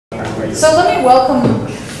So let me welcome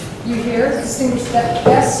you here, distinguished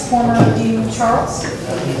guests, former Dean Charles.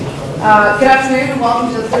 Good afternoon and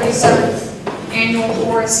welcome to the 37th Annual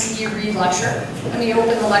Horace E Read Lecture. Let me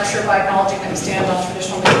open the lecture by acknowledging that we stand on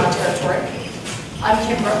traditional Mi'kmaq territory. I'm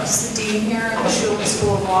Kim Brooks, the Dean here at the Schulich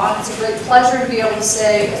School of Law. It's a great pleasure to be able to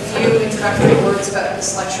say a few introductory words about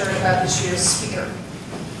this lecture and about this year's speaker.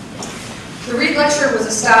 The Read Lecture was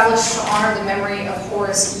established to honor the memory of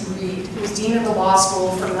Horace E Read, who was Dean of the Law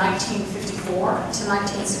School from 1954 to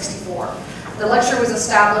 1964. The lecture was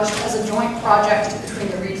established as a joint project between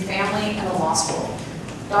the Read family and the law school.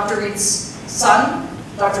 Dr. Read's son,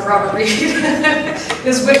 Dr. Robert Read,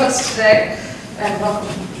 is with us today, and welcome,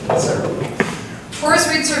 sir. Horace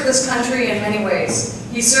Read served this country in many ways.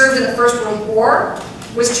 He served in the First World War,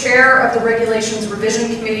 was chair of the Regulations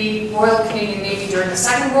Revision Committee, Royal Canadian Navy during the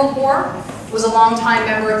Second World War, was a longtime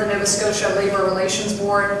member of the Nova Scotia Labour Relations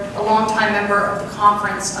Board, a longtime member of the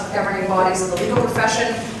Conference of Governing Bodies of the Legal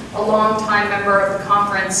Profession, a longtime member of the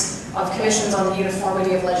Conference of Commissions on the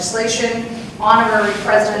Uniformity of Legislation, honorary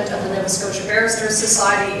president of the Nova Scotia Barristers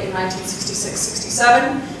Society in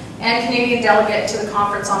 1966-67, and Canadian delegate to the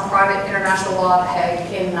Conference on Private International Law at The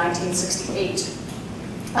Hague in 1968.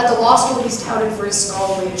 At the law school, he's touted for his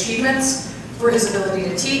scholarly achievements, for his ability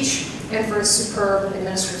to teach, and for his superb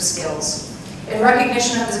administrative skills. In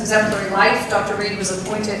recognition of his exemplary life, Dr. Read was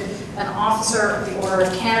appointed an Officer of the Order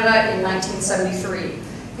of Canada in 1973.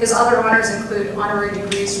 His other honors include honorary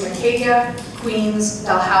degrees from Acadia, Queen's,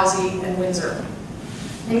 Dalhousie, and Windsor.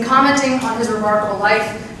 In commenting on his remarkable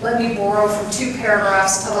life, let me borrow from two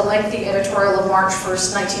paragraphs of a lengthy editorial of March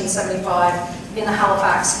 1st, 1975 in the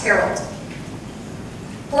Halifax Herald.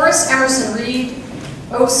 Horace Emerson Read,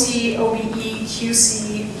 OC, OBE,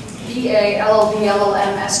 QC, BA, LLB,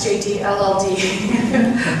 LLM, SJD, LLD.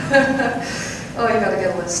 Oh, you gotta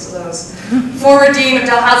get a list of those. Former Dean of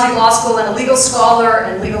Dalhousie Law School and a legal scholar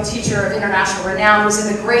and legal teacher of international renown, was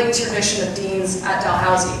in the great tradition of deans at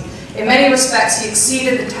Dalhousie. In many respects, he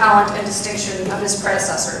exceeded the talent and distinction of his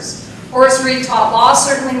predecessors. Horace Read taught law,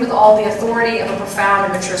 certainly with all the authority of a profound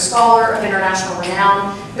and mature scholar of international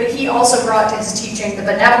renown, but he also brought to his teaching the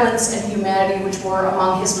benevolence and humanity which were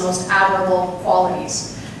among his most admirable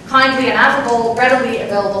qualities. Kindly and affable, readily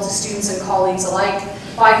available to students and colleagues alike,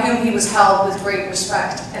 by whom he was held with great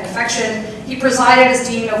respect and affection, he presided as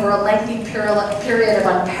dean over a lengthy period of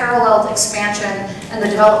unparalleled expansion and the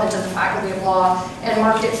development of the faculty of law, and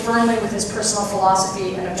marked it firmly with his personal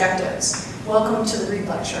philosophy and objectives. Welcome to the Read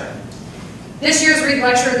Lecture. This year's Read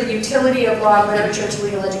Lecture, The Utility of Law and Literature to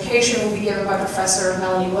Legal Education, will be given by Professor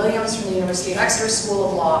Melanie Williams from the University of Exeter School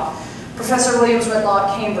of Law. Professor Williams read law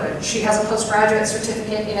at Cambridge. She has a postgraduate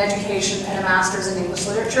certificate in education and a master's in English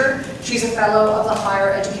literature. She's a fellow of the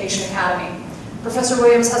Higher Education Academy. Professor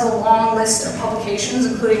Williams has a long list of publications,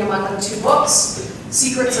 including among them 2 books,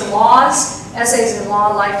 Secrets and Laws, Essays in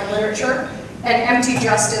Law, Life, and Literature, and Empty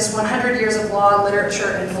Justice, 100 Years of Law,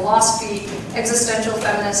 Literature, and Philosophy, Existential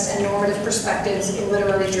Feminist and Normative Perspectives in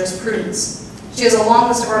Literary Jurisprudence. She has a long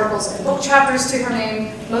list of articles and book chapters to her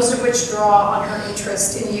name, most of which draw on her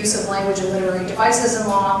interest in the use of language and literary devices in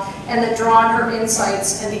law, and that draw on her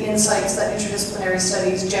insights and the insights that interdisciplinary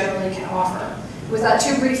studies generally can offer. With that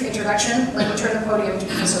too brief introduction, let me turn the podium to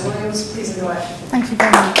Professor Williams. Please enjoy. Thank you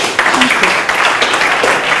very much. Thank you.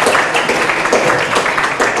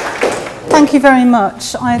 Thank you very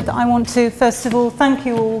much. I want to, first of all, thank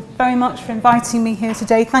you all very much for inviting me here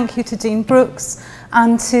today. Thank you to Dean Brooks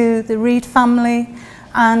and to the Read family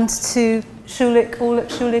and to Schulich, all at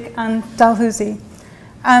Schulich and Dalhousie.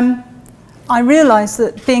 I realise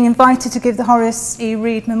that being invited to give the Horace E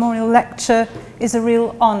Read Memorial Lecture is a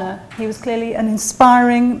real honour. He was clearly an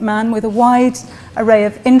inspiring man with a wide array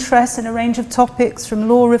of interests and a range of topics from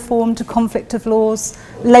law reform to conflict of laws,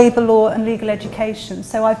 labour law and legal education.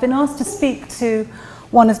 So I've been asked to speak to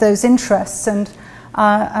one of those interests, and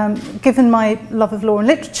given my love of law and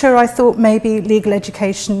literature, I thought maybe legal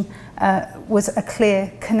education was a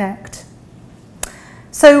clear connect.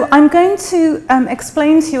 So I'm going to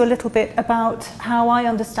explain to you a little bit about how I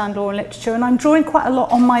understand law and literature, and I'm drawing quite a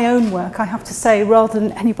lot on my own work, I have to say, rather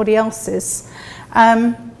than anybody else's.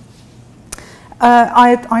 I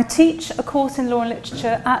teach a course in law and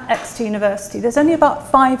literature at Exeter University. There's only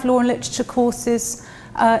about 5 law and literature courses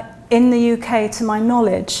in the UK, to my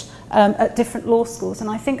knowledge, at different law schools, and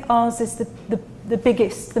I think ours is the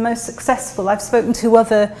biggest, the most successful. I've spoken to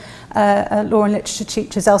other law and literature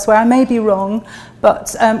teachers elsewhere. I may be wrong,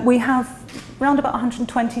 but we have around about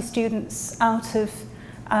 120 students out of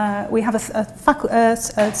We have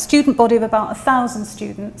a student body of about 1,000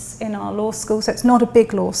 students in our law school, so it's not a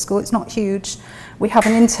big law school, it's not huge. We have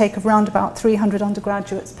an intake of around about 300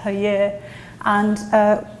 undergraduates per year, and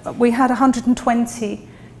we had 120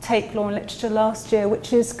 take law and literature last year,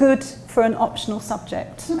 which is good for an optional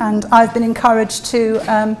subject. And I've been encouraged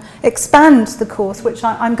to expand the course, which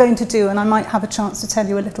I'm going to do, and I might have a chance to tell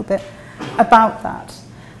you a little bit about that.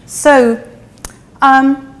 So,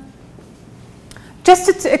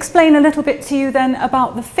 just to explain a little bit to you then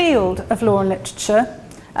about the field of law and literature,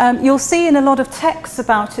 you'll see in a lot of texts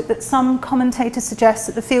about it that some commentators suggest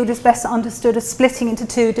that the field is best understood as splitting into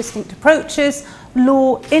two distinct approaches: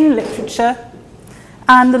 law in literature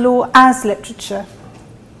and the law as literature.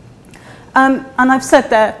 And I've said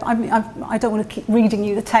there, I don't want to keep reading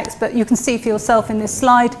you the text, but you can see for yourself in this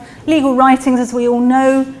slide, legal writings, as we all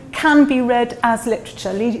know, can be read as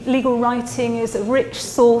literature. Legal writing is a rich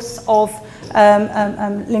source of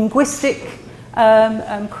linguistic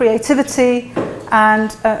creativity,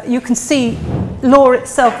 and you can see law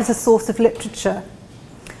itself as a source of literature.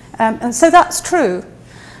 And so that's true.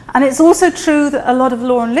 And it's also true that a lot of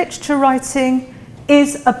law and literature writing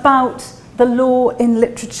is about the law in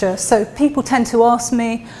literature. So people tend to ask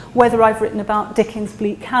me whether I've written about Dickens'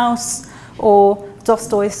 Bleak House or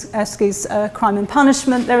Dostoevsky's Crime and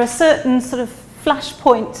Punishment. There are certain sort of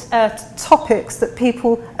flashpoint topics that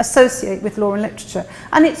people associate with law and literature.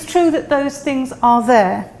 And it's true that those things are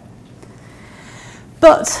there.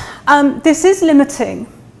 But this is limiting,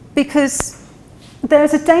 because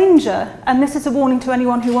there's a danger, and this is a warning to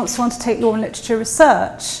anyone who wants to undertake law and literature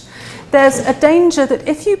research. There's a danger that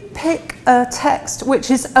if you pick a text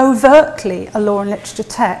which is overtly a law and literature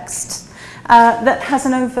text, that has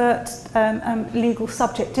an overt legal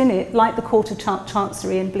subject in it, like the Court of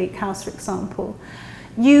Chancery in Bleak House, for example,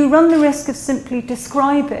 you run the risk of simply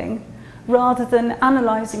describing rather than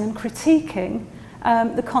analysing and critiquing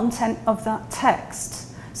the content of that text.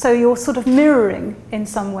 So you're sort of mirroring in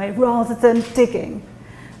some way rather than digging.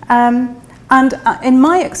 And in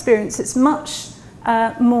my experience, it's much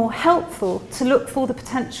more helpful to look for the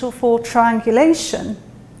potential for triangulation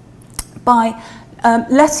by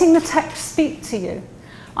letting the text speak to you.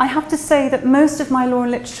 I have to say that most of my law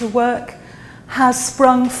and literature work has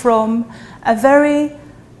sprung from a very,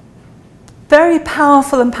 very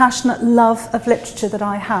powerful and passionate love of literature that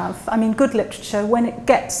I have. I mean, good literature, when it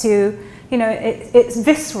gets you, you know, it's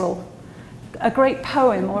visceral. A great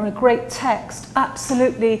poem or a great text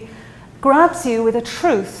absolutely grabs you with a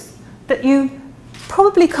truth that you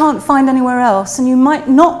probably can't find anywhere else, and you might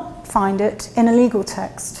not find it in a legal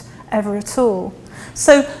text ever at all.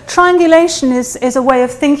 So triangulation is a way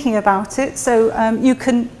of thinking about it. So you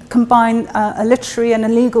can combine a literary and a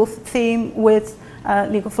legal theme with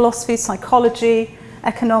legal philosophy, psychology,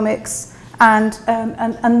 economics, and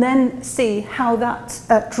then see how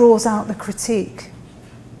that draws out the critique.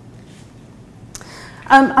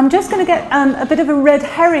 I'm just going to get a bit of a red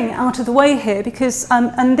herring out of the way here, because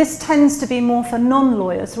and this tends to be more for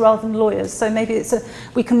non-lawyers rather than lawyers, so maybe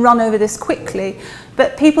we can run over this quickly.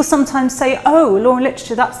 But people sometimes say, oh, law and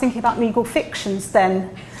literature, that's thinking about legal fictions then.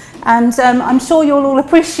 And I'm sure you'll all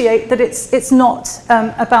appreciate that it's not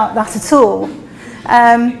about that at all.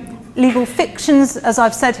 Legal fictions, as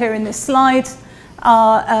I've said here in this slide,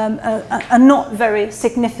 are not very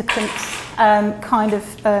significant kind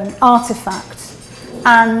of artifact.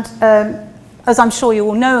 And as I'm sure you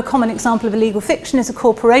all know, a common example of a legal fiction is a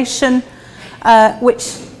corporation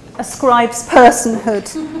which ascribes personhood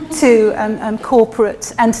to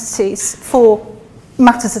corporate entities for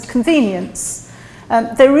matters of convenience.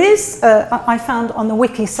 There is, I found on the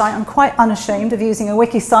wiki site, I'm quite unashamed of using a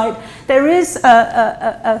wiki site, there is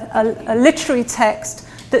a literary text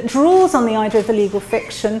that draws on the idea of the legal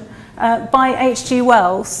fiction by H.G.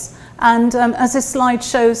 Wells. And as this slide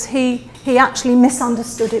shows, he actually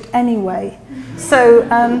misunderstood it anyway. So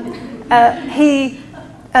he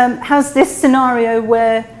has this scenario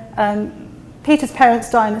where Peter's parents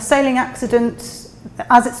die in a sailing accident.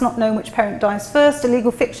 As it's not known which parent dies first, a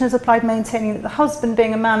legal fiction is applied maintaining that the husband,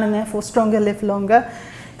 being a man and therefore stronger, lived longer.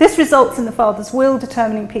 This results in the father's will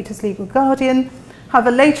determining Peter's legal guardian. However,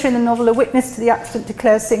 later in the novel, a witness to the accident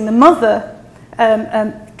declares seeing the mother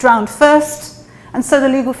drowned first, and so the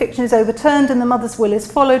legal fiction is overturned and the mother's will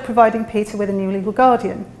is followed, providing Peter with a new legal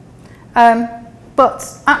guardian. But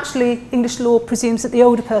actually, English law presumes that the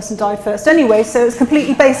older person died first anyway, so it's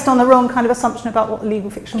completely based on the wrong kind of assumption about what the legal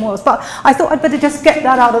fiction was. But I thought I'd better just get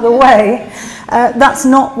that out of the way. That's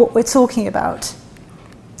not what we're talking about.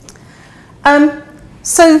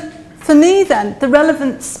 So for me then, the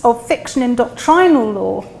relevance of fiction in doctrinal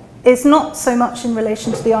law is not so much in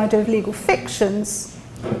relation to the idea of legal fictions,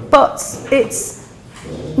 but it's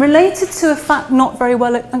related to a fact not very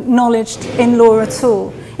well acknowledged in law at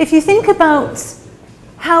all. If you think about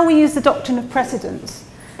how we use the doctrine of precedent,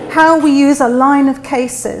 how we use a line of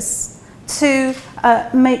cases to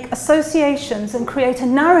make associations and create a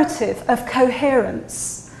narrative of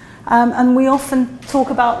coherence. And we often talk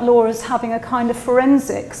about law as having a kind of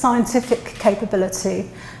forensic, scientific capability.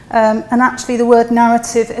 And actually the word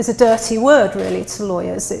narrative is a dirty word really to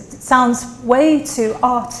lawyers. It sounds way too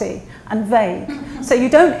arty and vague. So you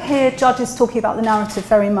don't hear judges talking about the narrative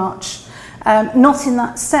very much, not in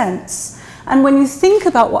that sense. And when you think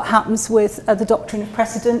about what happens with the doctrine of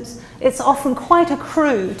precedent, it's often quite a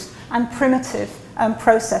crude and primitive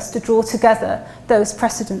process to draw together those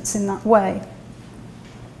precedents in that way.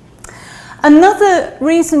 Another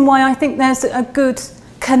reason why I think there's a good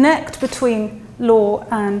connect between law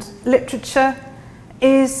and literature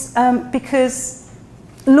is because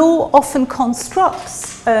law often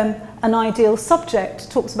constructs an ideal subject,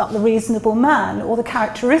 talks about the reasonable man or the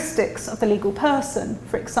characteristics of the legal person,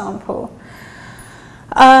 for example,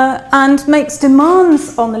 and makes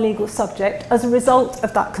demands on the legal subject as a result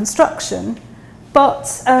of that construction.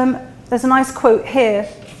 But there's a nice quote here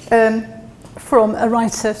from a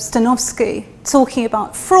writer, Stanovsky, talking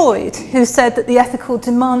about Freud, who said that the ethical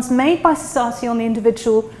demands made by society on the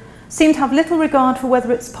individual seem to have little regard for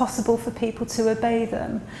whether it's possible for people to obey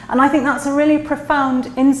them. And I think that's a really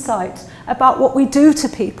profound insight about what we do to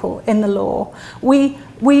people in the law. We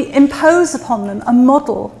impose upon them a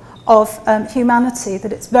model of humanity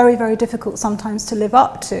that it's very, very difficult sometimes to live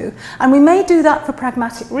up to. And we may do that for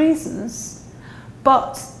pragmatic reasons,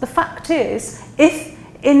 but the fact is, if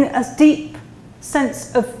in a deep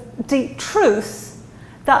sense of deep truth,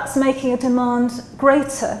 that's making a demand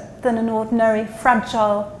greater than an ordinary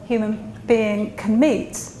fragile human being can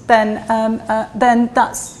meet, then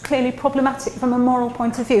that's clearly problematic from a moral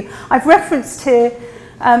point of view. I've referenced here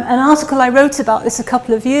an article I wrote about this a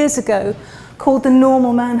couple of years ago called "The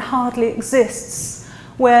Normal Man Hardly Exists,"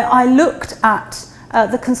 where I looked at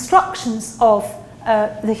the constructions of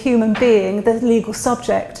the human being, the legal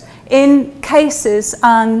subject, in cases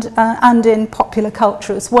and in popular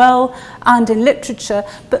culture as well, and in literature,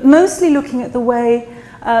 but mostly looking at the way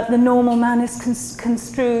the normal man is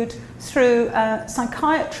construed through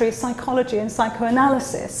psychiatry, psychology and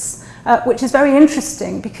psychoanalysis, which is very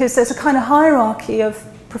interesting because there's a kind of hierarchy of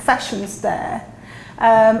professions there.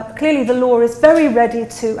 Clearly the law is very ready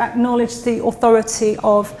to acknowledge the authority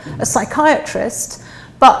of a psychiatrist,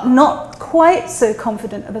 but not quite so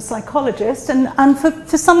confident of a psychologist, and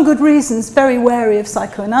for some good reasons very wary of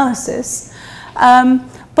psychoanalysis.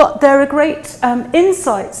 But there are great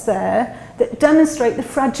insights there that demonstrate the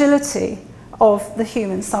fragility of the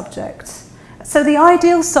human subject. So the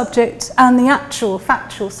ideal subject and the actual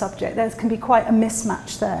factual subject, there can be quite a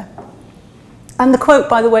mismatch there. And the quote,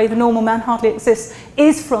 by the way, "The normal man hardly exists,"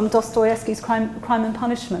 is from Dostoevsky's Crime and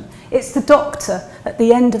Punishment. It's the doctor at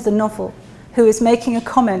the end of the novel who is making a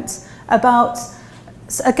comment about,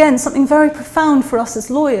 again, something very profound for us as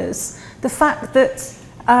lawyers, the fact that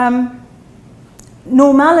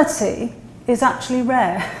normality is actually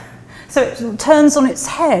rare. So it turns on its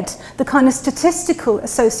head the kind of statistical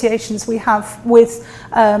associations we have with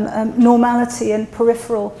normality and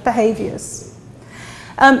peripheral behaviours.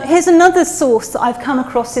 Here's another source that I've come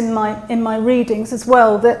across in my readings as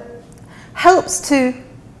well that helps to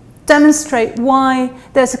demonstrate why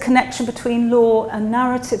there's a connection between law and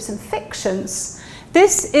narratives and fictions.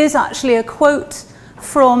 This is actually a quote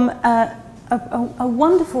from a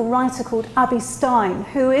wonderful writer called Abby Stein,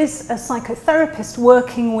 who is a psychotherapist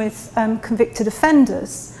working with convicted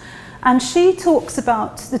offenders. And she talks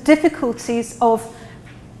about the difficulties of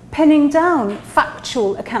pinning down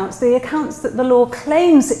factual accounts, the accounts that the law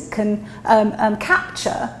claims it can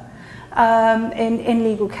capture in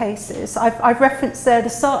legal cases. I've referenced there the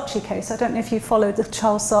Saatchi case. I don't know if you followed the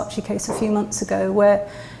Charles Saatchi case a few months ago, where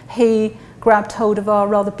he grabbed hold of our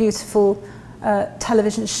rather beautiful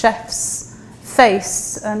television chef's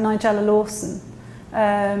face, Nigella Lawson,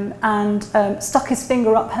 and stuck his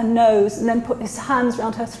finger up her nose and then put his hands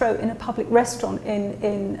around her throat in a public restaurant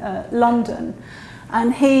in London.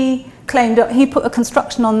 And he claimed that he put a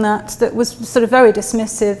construction on that was sort of very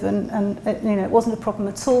dismissive, and you know, it wasn't a problem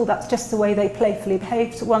at all. That's just the way they playfully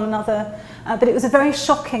behaved to one another. But it was a very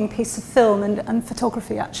shocking piece of film and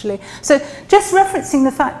photography, actually. So just referencing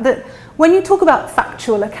the fact that when you talk about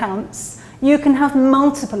factual accounts, you can have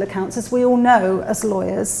multiple accounts, as we all know as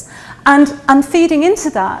lawyers, and feeding into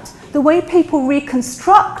that, the way people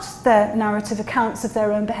reconstruct their narrative accounts of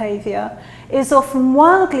their own behaviour is often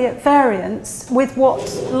wildly at variance with what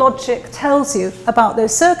logic tells you about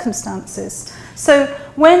those circumstances. So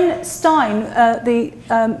when Stein, the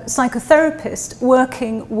psychotherapist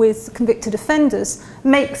working with convicted offenders,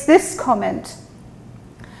 makes this comment,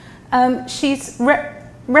 she's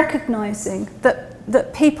recognising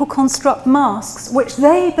that people construct masks which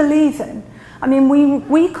they believe in. I mean,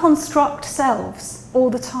 we construct selves all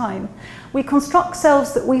the time. We construct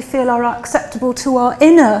selves that we feel are acceptable to our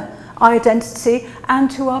inner identity and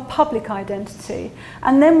to our public identity.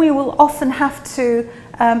 And then we will often have to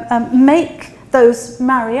make those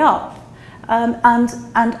marry up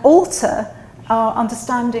and alter our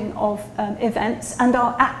understanding of events and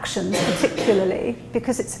our actions particularly,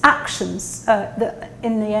 because it's actions that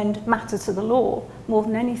in the end matter to the law more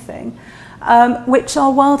than anything, which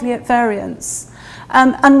are wildly at variance.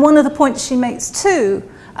 And one of the points she makes too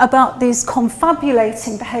about these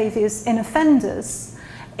confabulating behaviours in offenders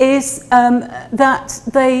is that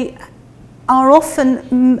they are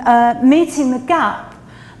often meeting the gap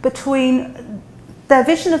between their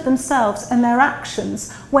vision of themselves and their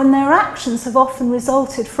actions, when their actions have often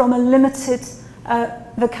resulted from a limited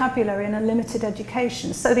vocabulary and a limited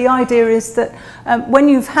education. So the idea is that when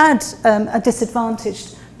you've had a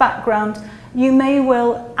disadvantaged background, you may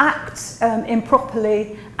well act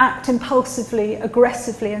improperly, act impulsively,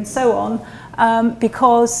 aggressively, and so on,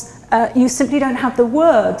 because you simply don't have the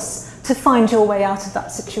words to find your way out of that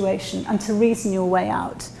situation and to reason your way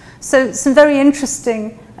out. So some very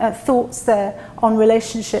interesting thoughts there on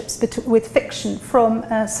relationships with fiction from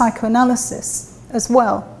psychoanalysis as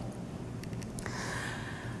well.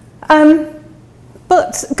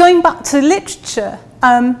 But going back to literature,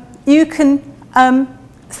 you can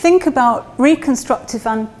think about reconstructive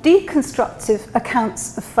and deconstructive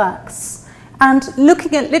accounts of facts, and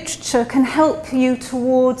looking at literature can help you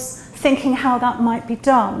towards thinking how that might be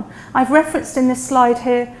done. I've referenced in this slide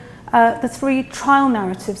here the 3 trial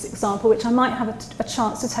narratives example, which I might have a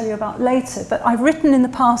chance to tell you about later, but I've written in the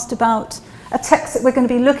past about a text that we're going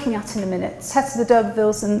to be looking at in a minute, Test of the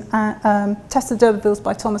D'Urbervilles and Test of the D'Urbervilles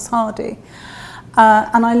by Thomas Hardy.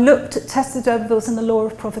 And I looked at Test of the D'Urbervilles and the law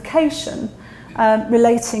of provocation,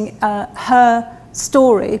 relating her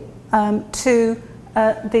story to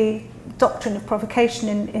the doctrine of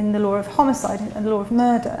provocation in the law of homicide and the law of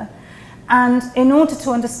murder. And in order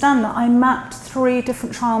to understand that, I mapped 3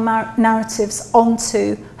 different trial narratives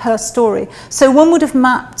onto her story. So one would have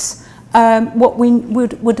mapped what we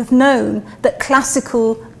would have known that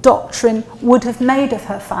classical doctrine would have made of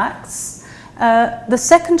her facts. The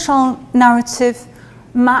second trial narrative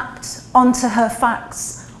mapped onto her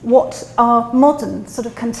facts what our modern, sort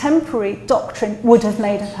of contemporary doctrine would have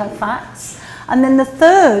made of her facts. And then the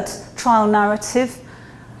third trial narrative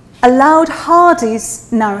allowed Hardy's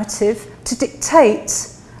narrative to dictate.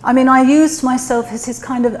 I mean, I used myself as his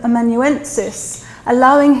kind of amanuensis,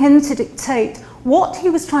 allowing him to dictate what he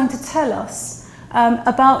was trying to tell us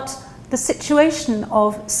about the situation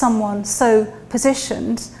of someone so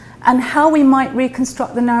positioned and how we might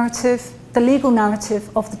reconstruct the narrative, the legal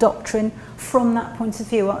narrative of the doctrine from that point of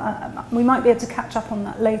view. We might be able to catch up on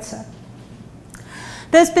that later.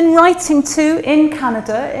 There's been writing too in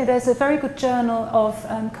Canada. There's a very good journal of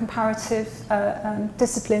comparative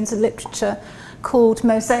disciplines of literature called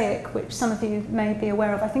Mosaic, which some of you may be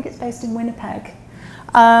aware of. I think it's based in Winnipeg.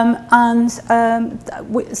 Some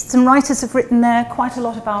writers have written there quite a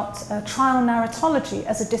lot about trial narratology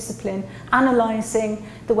as a discipline, analysing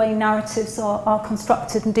the way narratives are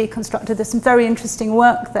constructed and deconstructed. There's some very interesting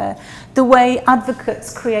work there. The way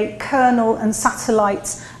advocates create kernel and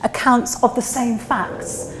satellite accounts of the same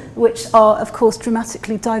facts, which are, of course,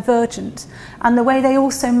 dramatically divergent. And the way they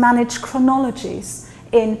also manage chronologies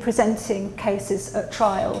in presenting cases at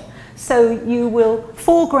trial. So you will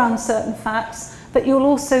foreground certain facts, but you'll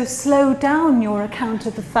also slow down your account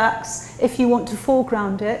of the facts if you want to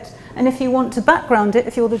foreground it. And if you want to background it,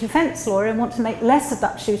 if you're the defence lawyer and want to make less of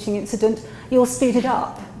that shooting incident, you'll speed it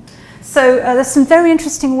up. So there's some very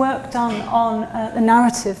interesting work done on the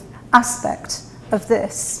narrative aspect of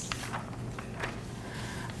this.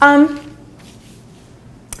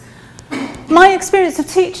 My experience of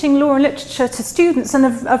teaching law and literature to students and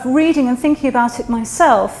of reading and thinking about it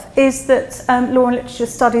myself is that law and literature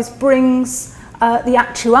studies brings the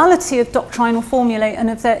actuality of doctrinal formulae and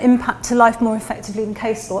of their impact to life more effectively than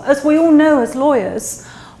case law. As we all know as lawyers,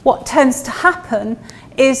 what tends to happen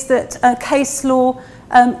is that case law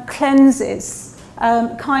cleanses,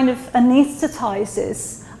 kind of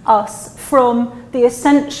anaesthetizes us from the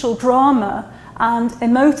essential drama and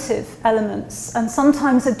emotive elements, and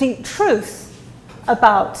sometimes a deep truth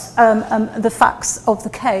about the facts of the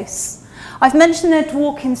case. I've mentioned Ed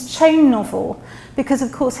Dworkin's chain novel because,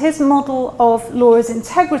 of course, his model of law as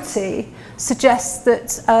integrity suggests that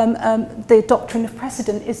the doctrine of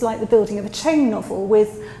precedent is like the building of a chain novel,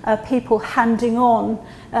 with people handing on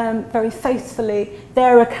very faithfully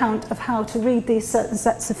their account of how to read these certain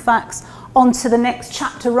sets of facts onto the next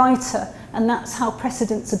chapter writer, and that's how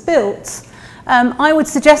precedents are built. I would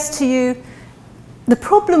suggest to you the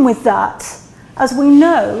problem with that, as we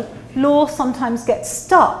know, law sometimes gets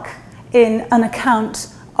stuck in an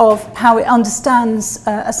account of how it understands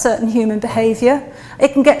a certain human behaviour.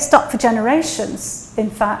 It can get stuck for generations, in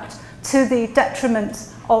fact, to the detriment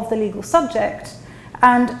of the legal subject.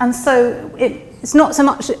 And so it's not so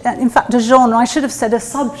much, in fact, a genre. I should have said a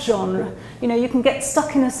subgenre. You know, you can get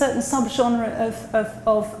stuck in a certain subgenre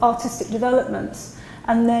of artistic development,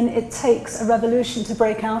 and then it takes a revolution to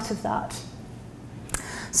break out of that.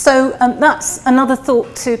 So that's another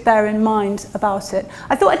thought to bear in mind about it.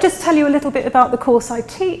 I thought I'd just tell you a little bit about the course I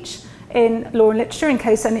teach in law and literature, in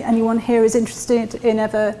case anyone here is interested in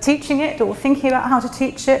ever teaching it or thinking about how to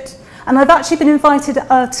teach it. And I've actually been invited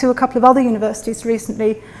to a couple of other universities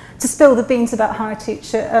recently to spill the beans about how I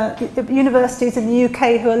teach it. Universities in the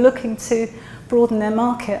UK who are looking to broaden their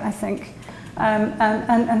market, I think,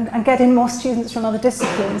 and get in more students from other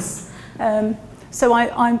disciplines. So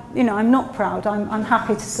I'm not proud. I'm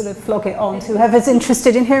happy to sort of flog it on to whoever's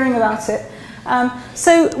interested in hearing about it.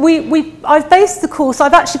 So I've based the course.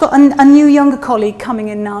 I've actually got a new younger colleague coming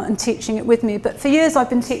in now and teaching it with me, but for years I've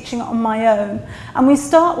been teaching it on my own. And we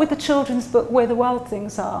start with the children's book Where the Wild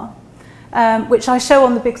Things Are, which I show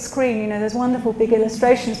on the big screen. You know, there's wonderful big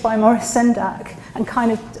illustrations by Maurice Sendak, and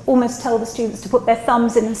kind of almost tell the students to put their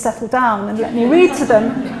thumbs in and settle down and let me read to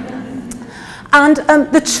them. And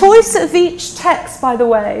the choice of each text, by the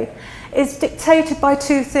way, is dictated by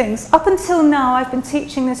two things. Up until now, I've been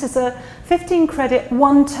teaching this as a 15-credit,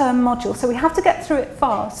 one-term module, so we have to get through it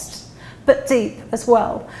fast, but deep as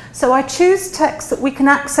well. So I choose texts that we can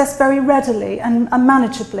access very readily and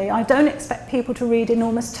manageably. I don't expect people to read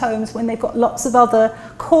enormous tomes when they've got lots of other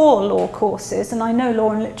core law courses, and I know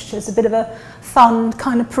law and literature is a bit of a fun,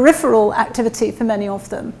 kind of peripheral activity for many of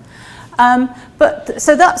them.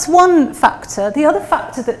 So that's one factor. The other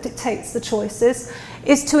factor that dictates the choices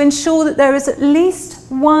is to ensure that there is at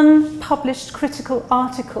least one published critical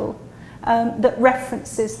article that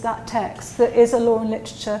references that text, that is a law and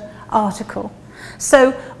literature article.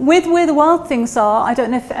 So with Where the Wild Things Are, I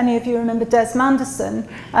don't know if any of you remember Des Manderson.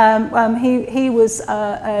 He was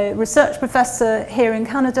a research professor here in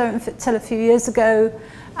Canada until a few years ago.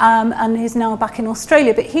 And he's now back in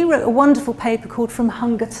Australia, but he wrote a wonderful paper called From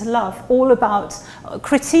Hunger to Love, all about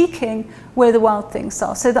critiquing Where the Wild Things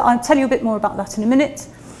Are. So that I'll tell you a bit more about that in a minute.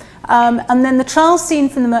 And then the trial scene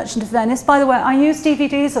from The Merchant of Venice. By the way, I use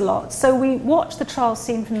DVDs a lot, so we watch the trial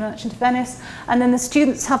scene from The Merchant of Venice, and then the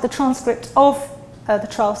students have the transcript of the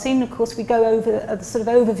trial scene. Of course, we go over the sort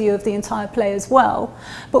of overview of the entire play as well,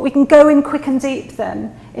 but we can go in quick and deep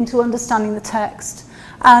then into understanding the text.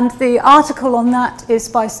 And the article on that is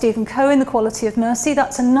by Stephen Cohen, The Quality of Mercy.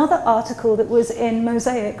 That's another article that was in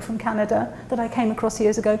Mosaic from Canada that I came across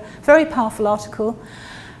years ago. Very powerful article.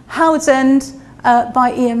 Howard's End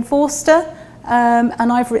by E.M. Forster,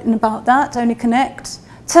 and I've written about that, Only Connect.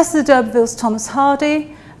 Tessa de D'Urberville's Thomas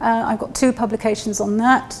Hardy. I've got 2 publications on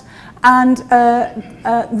that. And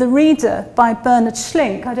The Reader by Bernard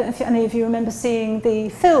Schlink. I don't know if any of you remember seeing the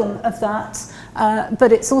film of that,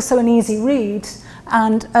 but it's also an easy read.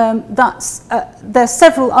 And there's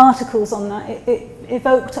several articles on that. It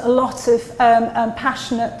evoked a lot of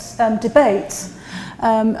passionate debate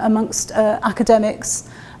amongst academics,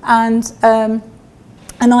 and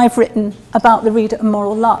I've written about The Reader and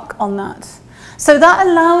Moral Luck on that. So that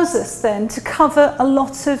allows us then to cover a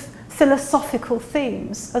lot of philosophical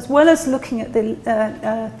themes, as well as looking at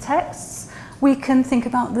the texts. We can think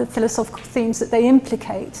about the philosophical themes that they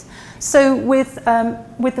implicate. So with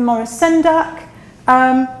the Maurice Sendak,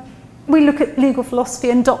 we look at legal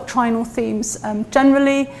philosophy and doctrinal themes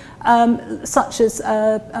generally, such as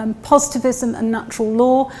positivism and natural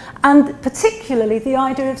law, and particularly the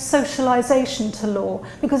idea of socialization to law.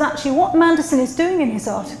 Because actually what Manderson is doing in his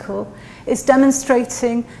article is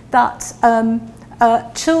demonstrating that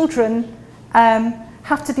children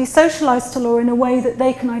have to be socialized to law in a way that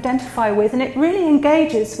they can identify with, and it really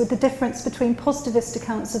engages with the difference between positivist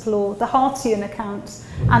accounts of law, the Hartian account,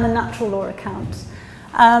 and a natural law account.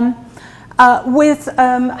 With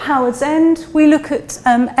Howard's End, we look at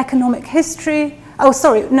economic history. Oh,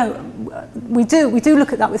 sorry, no, we do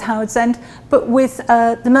look at that with Howard's End, but with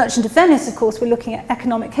The Merchant of Venice, of course, we're looking at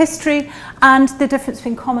economic history and the difference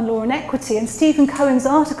between common law and equity. And Stephen Cohen's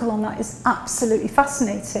article on that is absolutely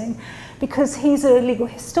fascinating, because he's a legal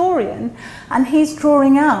historian and he's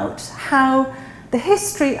drawing out how the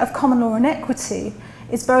history of common law and equity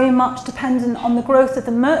is very much dependent on the growth of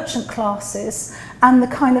the merchant classes and the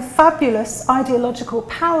kind of fabulous ideological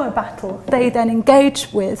power battle they then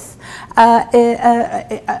engage with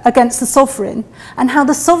against the sovereign, and how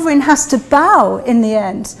the sovereign has to bow in the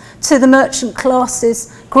end to the merchant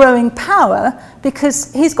classes' growing power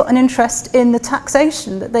because he's got an interest in the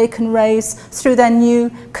taxation that they can raise through their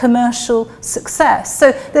new commercial success.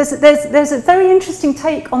 So there's a very interesting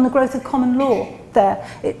take on the growth of common law there.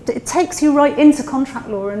 It takes you right into contract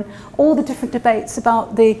law and all the different debates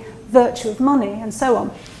about the virtue of money and so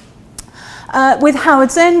on. With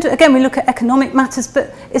Howard's End, again, we look at economic matters,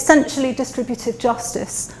 but essentially distributive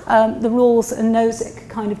justice, the Rawls and Nozick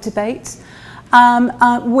kind of debate.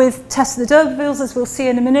 With Test of the D'Urbervilles, as we'll see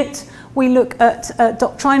in a minute, we look at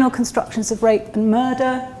doctrinal constructions of rape and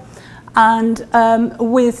murder. And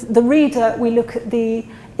with the Reader, we look at the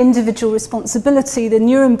individual responsibility, the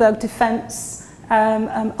Nuremberg defense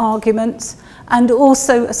argument, and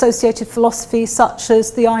also associated philosophy such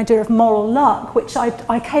as the idea of moral luck, which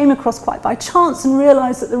I came across quite by chance and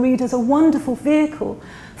realised that the Reader's a wonderful vehicle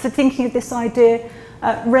for thinking of this idea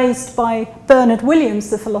raised by Bernard Williams,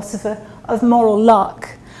 the philosopher, of moral luck,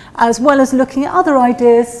 as well as looking at other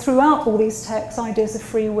ideas throughout all these texts, ideas of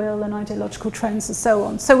free will and ideological trends and so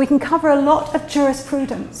on. So we can cover a lot of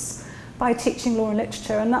jurisprudence by teaching law and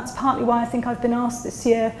literature, and that's partly why I think I've been asked this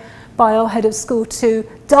year by our head of school to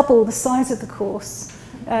double the size of the course.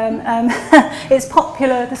 It's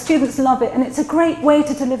popular, the students love it, and it's a great way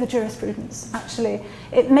to deliver jurisprudence, actually.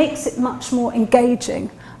 It makes it much more engaging,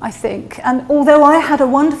 I think. And although I had a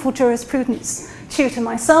wonderful jurisprudence tutor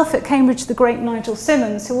myself at Cambridge, the great Nigel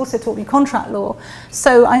Simmons, who also taught me contract law,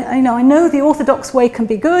 so I know the orthodox way can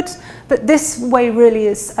be good, but this way really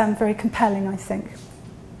is very compelling, I think.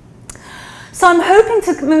 So I'm hoping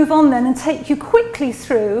to move on then and take you quickly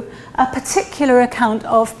through a particular account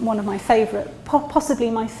of one of my favourite,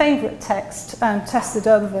 possibly my favourite text, Test of the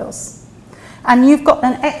D'Urbervilles. And you've got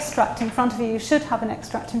an extract in front of you, you should have an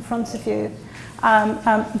extract in front of you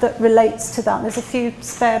that relates to that. There's a few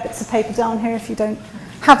spare bits of paper down here if you don't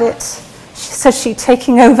have it. Says she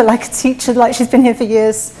taking over like a teacher, like she's been here for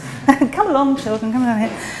years. Come along, children, come down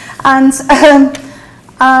here. And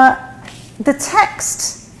the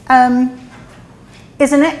text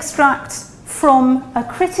is an extract from a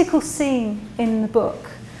critical scene in the book,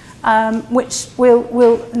 which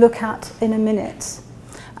we'll look at in a minute.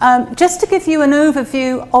 Just to give you an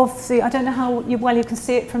overview of the, I don't know how well you can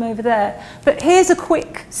see it from over there, but here's a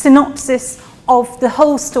quick synopsis of the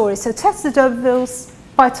whole story. So Test of the D'Urbervilles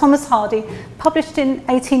by Thomas Hardy, published in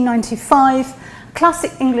 1895, a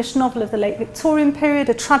classic English novel of the late Victorian period,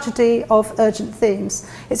 a tragedy of urgent themes.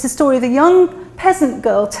 It's the story of a young peasant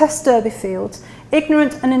girl, Tess Durbeyfield,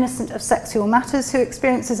 ignorant and innocent of sexual matters, who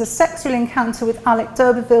experiences a sexual encounter with Alec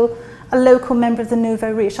d'Urberville, a local member of the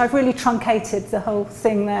Nouveau Riche. I've really truncated the whole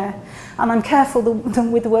thing there, and I'm careful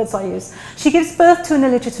with the words I use. She gives birth to an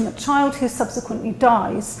illegitimate child who subsequently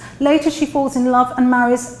dies. Later she falls in love and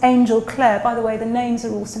marries Angel Clare. By the way, the names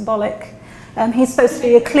are all symbolic. He's supposed to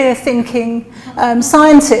be a clear-thinking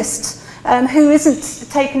scientist who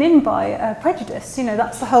isn't taken in by prejudice. You know,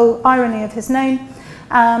 that's the whole irony of his name.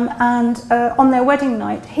 On their wedding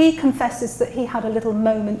night, he confesses that he had a little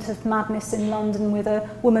moment of madness in London with a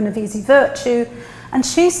woman of easy virtue. And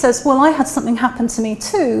she says, well, I had something happen to me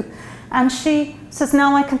too. And she says,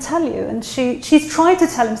 now I can tell you. And she's tried to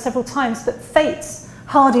tell him several times, but fate,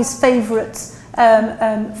 Hardy's favourite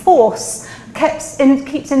force, keeps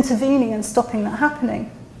intervening and stopping that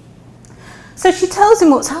happening. So she tells him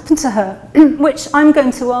what's happened to her, which I'm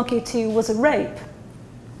going to argue to you was a rape.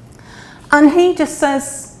 And he just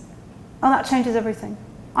says, oh, that changes everything.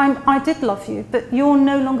 I did love you, but you're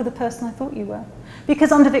no longer the person I thought you were.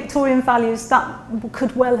 Because under Victorian values, that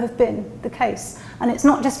could well have been the case. And it's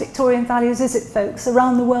not just Victorian values, is it, folks?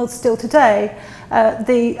 Around the world still today,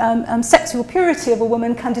 the sexual purity of a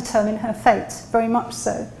woman can determine her fate, very much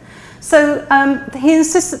so. So he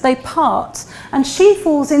insists that they part, and she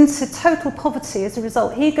falls into total poverty as a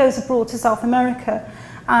result. He goes abroad to South America,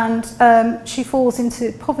 and she falls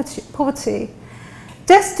into poverty.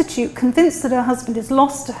 Destitute, convinced that her husband is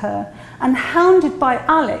lost to her, and hounded by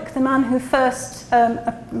Alec, the man who first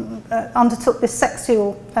undertook this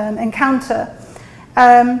sexual encounter,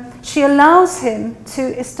 she allows him to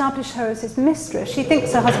establish her as his mistress. She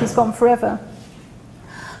thinks her husband's gone forever.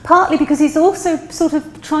 Partly because he's also sort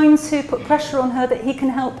of trying to put pressure on her that he can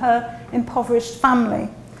help her impoverished family.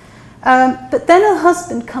 But then her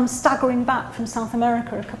husband comes staggering back from South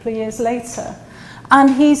America a couple of years later, And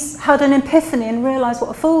he's had an epiphany and realised what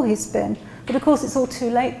a fool he's been. But of course, it's all too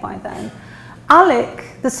late by then. Alec,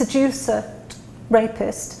 the seducer,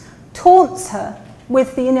 rapist, taunts her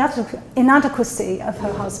with the inadequacy of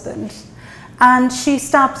her husband, and she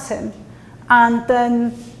stabs him. And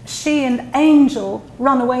then she and Angel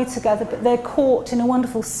run away together, but they're caught in a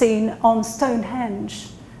wonderful scene on Stonehenge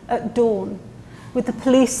at dawn, with the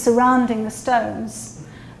police surrounding the stones.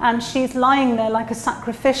 And she's lying there like a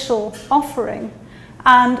sacrificial offering,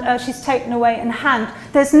 and she's taken away and hanged.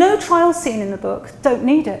 There's no trial scene in the book, don't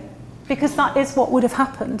need it, because that is what would have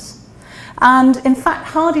happened. And in fact,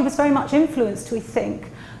 Hardy was very much influenced, we think,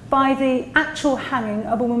 by the actual hanging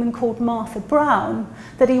of a woman called Martha Brown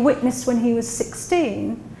that he witnessed when he was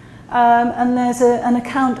 16. And there's an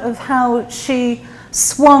account of how she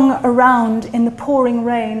swung around in the pouring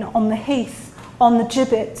rain on the heath, on the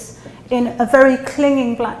gibbet, in a very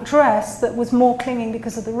clinging black dress that was more clinging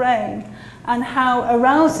because of the rain, and how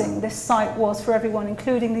arousing this sight was for everyone,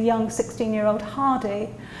 including the young 16-year-old Hardy,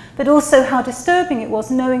 but also how disturbing it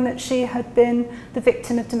was knowing that she had been the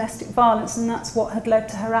victim of domestic violence, and that's what had led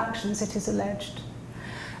to her actions, it is alleged.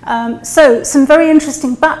 So, some very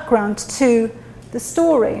interesting background to the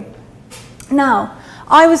story. Now,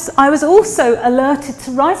 I was also alerted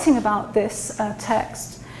to writing about this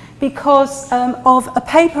text because of a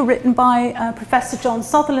paper written by Professor John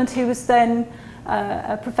Sutherland, who was then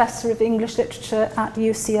a professor of English literature at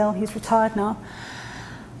UCL. He's retired now.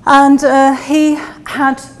 And he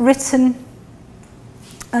had written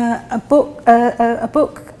a book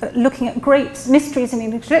looking at great mysteries in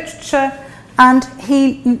English literature, and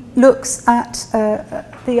he looks at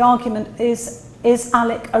the argument, is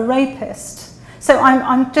Alec a rapist? So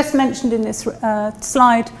I'm just mentioned in this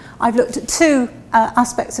slide, I've looked at two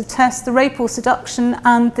aspects of test, the rape or seduction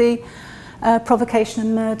and the provocation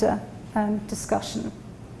and murder discussion.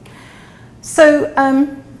 So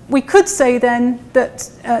we could say then that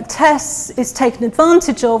Tess is taken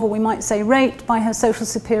advantage of, or we might say raped, by her social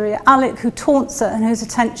superior Alec, who taunts her and whose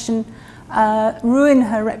attention ruin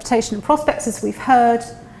her reputation and prospects, as we've heard,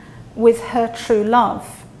 with her true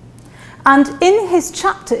love. And in his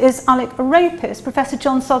chapter, Is Alec a Rapist?, Professor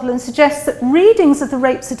John Sutherland suggests that readings of the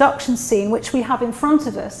rape seduction scene, which we have in front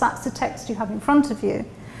of us, that's the text you have in front of you,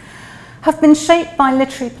 have been shaped by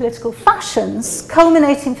literary political fashions,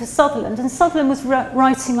 culminating for Sutherland. And Sutherland was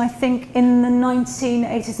writing, I think, in the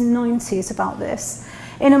 1980s and 90s about this,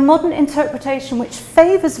 in a modern interpretation which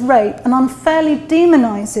favours rape and unfairly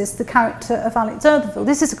demonises the character of Alec d'Urberville.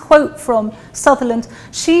 This is a quote from Sutherland.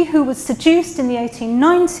 She who was seduced in the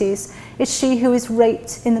 1890s is she who is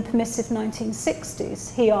raped in the permissive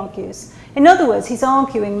 1960s, he argues. In other words, he's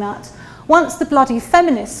arguing that once the bloody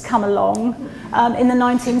feminists come along in the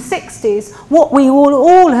 1960s, what we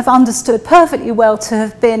all have understood perfectly well to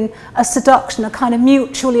have been a seduction, a kind of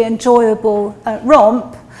mutually enjoyable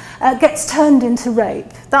romp, gets turned into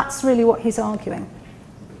rape. That's really what he's arguing.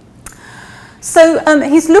 So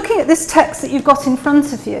he's looking at this text that you've got in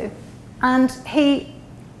front of you, and he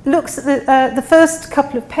looks at the first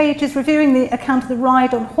couple of pages, reviewing the account of the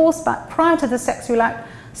ride on horseback prior to the sexual act.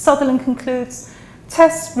 Sutherland concludes,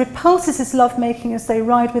 Tess repulses his love-making as they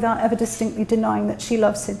ride without ever distinctly denying that she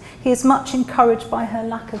loves him. He is much encouraged by her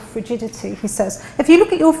lack of frigidity, he says. If you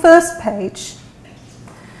look at your first page,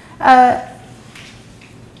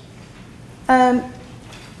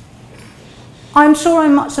 I'm sure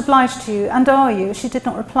I'm much obliged to you, and are you? She did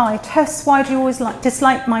not reply. Tess, why do you always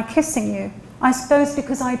dislike my kissing you? I suppose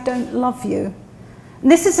because I don't love you. And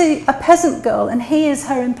this is a peasant girl, and he is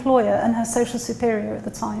her employer and her social superior at the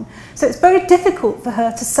time. So it's very difficult for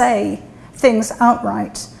her to say things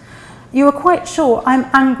outright. You are quite sure I'm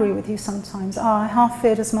angry with you sometimes. I half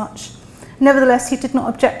feared as much. Nevertheless, he did not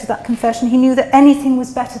object to that confession. He knew that anything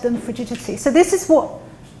was better than frigidity. So this is what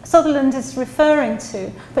Sutherland is referring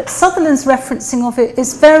to, but Sutherland's referencing of it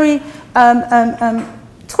is very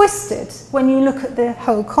twisted when you look at the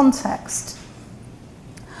whole context.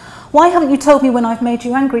 Why haven't you told me when I've made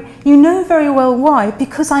you angry? You know very well why,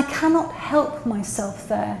 because I cannot help myself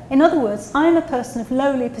there. In other words, I'm a person of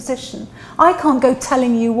lowly position. I can't go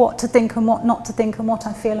telling you what to think and what not to think and what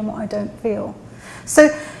I feel and what I don't feel.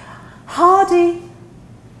 So Hardy,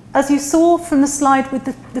 as you saw from the slide with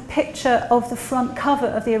the picture of the front cover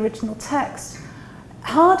of the original text,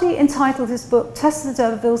 Hardy entitled his book, Tess of the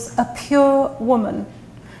d'Urbervilles, A Pure Woman.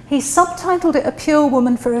 He subtitled it A Pure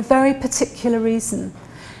Woman for a very particular reason.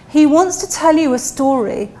 He wants to tell you a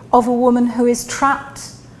story of a woman who is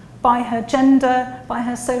trapped by her gender, by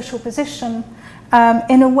her social position,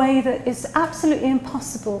 in a way that is absolutely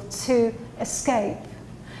impossible to escape.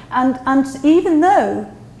 And even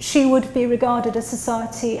though she would be regarded as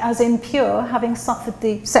society as impure, having suffered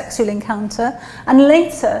the sexual encounter, and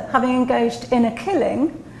later, having engaged in a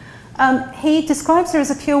killing, he describes her as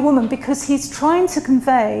a pure woman because he's trying to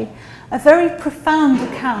convey a very profound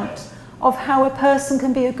account of how a person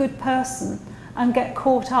can be a good person and get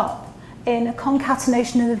caught up in a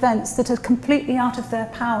concatenation of events that are completely out of their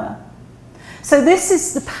power. So this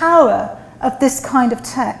is the power of this kind of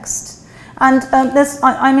text. And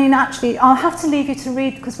actually, I'll have to leave you to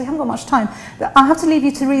read, because we haven't got much time, but I'll have to leave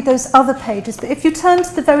you to read those other pages. But if you turn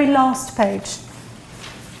to the very last page.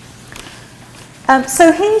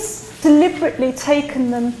 So he's deliberately taken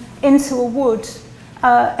them into a wood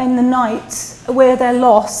in the night where they're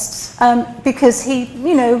lost, because he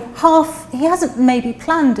hasn't maybe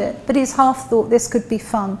planned it, but he's half thought this could be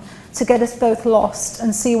fun to get us both lost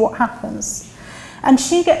and see what happens. And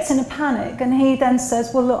she gets in a panic, and he then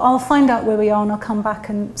says, well, look, I'll find out where we are and I'll come back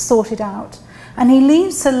and sort it out. And he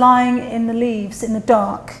leaves her lying in the leaves in the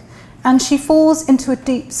dark, and she falls into a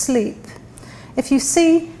deep sleep. If you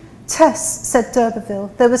see Tess, said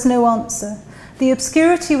d'Urberville, there was no answer. The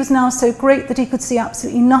obscurity was now so great that he could see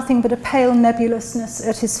absolutely nothing but a pale nebulousness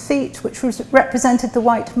at his feet, which represented the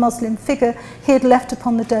white muslin figure he had left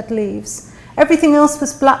upon the dead leaves. Everything else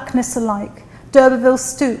was blackness alike. D'Urberville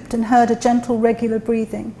stooped and heard a gentle, regular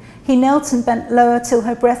breathing. He knelt and bent lower till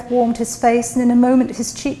her breath warmed his face, and in a moment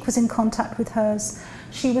his cheek was in contact with hers.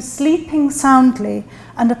 She was sleeping soundly,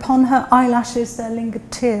 and upon her eyelashes there lingered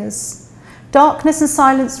tears. Darkness and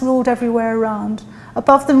silence ruled everywhere around.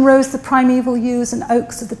 Above them rose the primeval yews and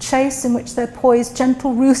oaks of the chase, in which there poised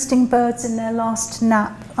gentle roosting birds in their last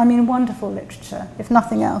nap. I mean, wonderful literature, if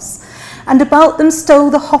nothing else. And about them stole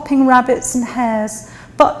the hopping rabbits and hares.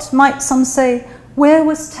 But, might some say, where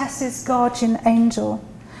was Tess's guardian angel?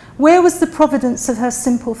 Where was the providence of her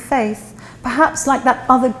simple faith? Perhaps like that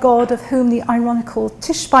other god of whom the ironical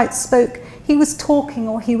Tishbite spoke, he was talking,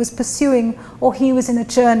 or he was pursuing, or he was in a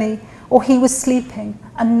journey, or he was sleeping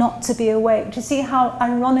and not to be awake. Do you see how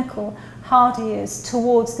ironical Hardy is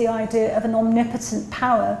towards the idea of an omnipotent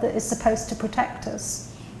power that is supposed to protect us?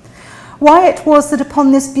 Why it was that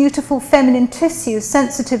upon this beautiful feminine tissue,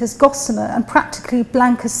 sensitive as gossamer and practically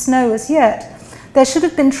blank as snow as yet, there should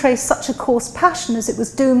have been traced such a coarse passion as it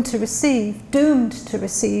was doomed to receive.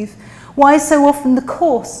 Why so often the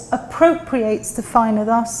coarse appropriates the finer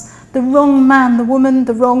thus, the wrong man, the woman,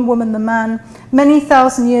 the wrong woman, the man. Many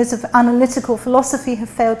thousand years of analytical philosophy have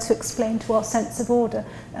failed to explain to our sense of order.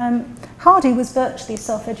 Hardy was virtually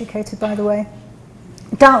self-educated, by the way.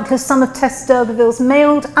 Doubtless some of Tess d'Urberville's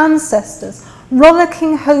mailed ancestors,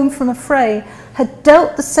 rollicking home from a fray, had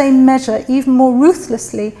dealt the same measure even more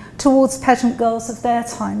ruthlessly towards peasant girls of their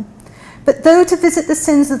time. But though to visit the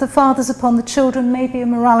sins of the fathers upon the children may be a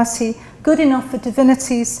morality good enough for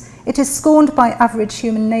divinities, it is scorned by average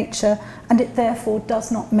human nature, and it therefore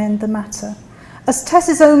does not mend the matter. As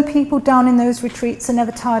Tess's own people down in those retreats are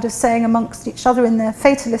never tired of saying amongst each other in their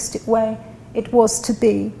fatalistic way, it was to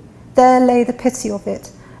be. There lay the pity of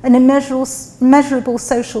it. An immeasurable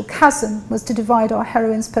social chasm was to divide our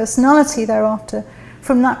heroine's personality thereafter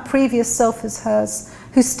from that previous self as hers,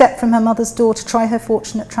 who stepped from her mother's door to try her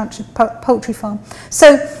fortune at Tranchard Poultry Farm.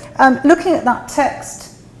 So, looking at that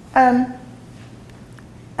text,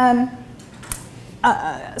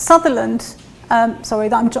 Sutherland,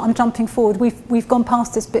 sorry, I'm jumping forward. We've gone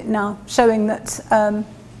past this bit now, showing that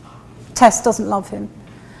Tess doesn't love him.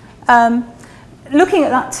 Looking at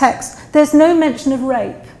that text, there's no mention of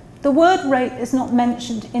rape. The word rape is not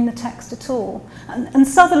mentioned in the text at all. And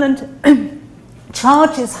Sutherland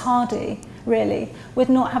charges Hardy, really, with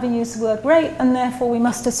not having used the word rape, and therefore we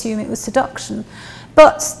must assume it was seduction.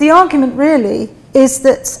 But the argument really is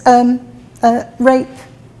that rape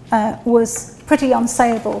was pretty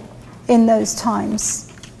unsayable in those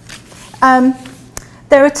times.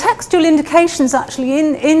 There are textual indications actually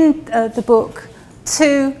in the book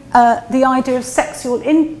to the idea of sexual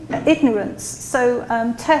ignorance. So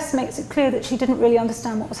Tess makes it clear that she didn't really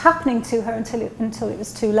understand what was happening to her until it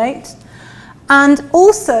was too late. And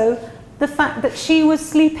also the fact that she was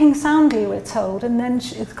sleeping soundly, we're told, and then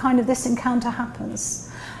kind of this encounter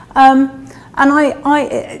happens. And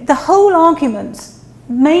the whole argument,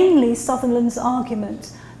 mainly Sutherland's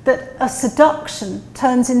argument, that a seduction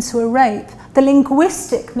turns into a rape, the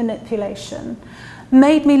linguistic manipulation,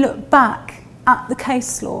 made me look back at the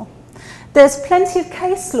case law. There's plenty of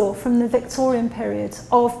case law from the Victorian period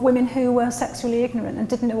of women who were sexually ignorant and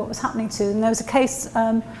didn't know what was happening to them. There was a case,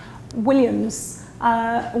 Williams,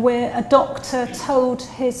 where a doctor told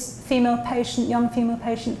his female patient, young female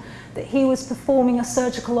patient, that he was performing a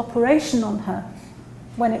surgical operation on her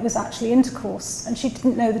when it was actually intercourse, and she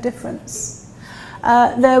didn't know the difference.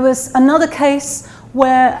 There was another case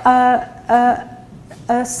where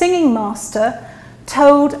a singing master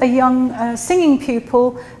told a young singing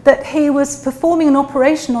pupil that he was performing an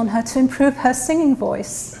operation on her to improve her singing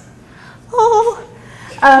voice. Oh!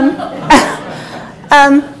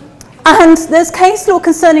 And there's case law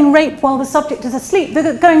concerning rape while the subject is asleep,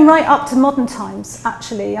 going right up to modern times,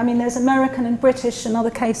 actually. I mean, there's American and British and other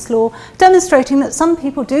case law demonstrating that some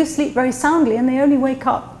people do sleep very soundly and they only wake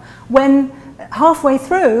up when halfway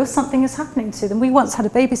through something is happening to them. We once had a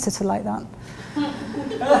babysitter like that.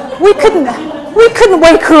 We couldn't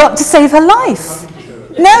wake her up to save her life.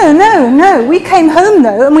 No. We came home,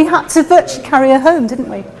 though, and we had to virtually carry her home, didn't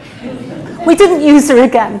we? We didn't use her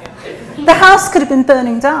again. The house could have been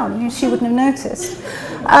burning down. She wouldn't have noticed.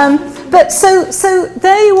 But so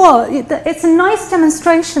there you are. It's a nice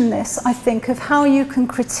demonstration, this, I think, of how you can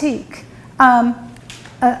critique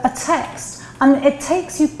a text. And it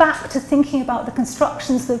takes you back to thinking about the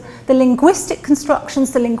constructions, the linguistic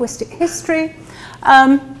constructions, the linguistic history.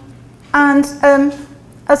 As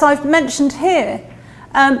I've mentioned here,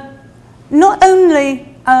 not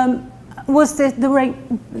only was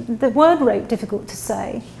the word rape difficult to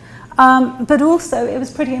say, but also it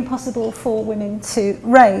was pretty impossible for women to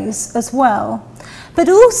raise as well. But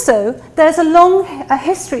also, there's a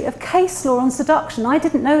history of case law on seduction. I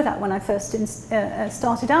didn't know that when I first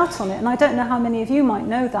started out on it, and I don't know how many of you might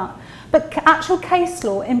know that. But actual case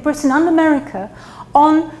law in Britain and America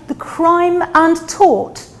on the crime and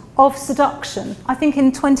tort of seduction. I think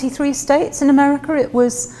in 23 states in America it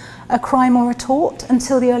was a crime or a tort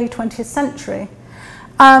until the early 20th century.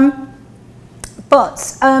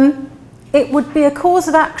 But it would be a cause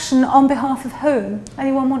of action on behalf of whom?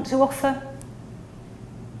 Anyone want to offer?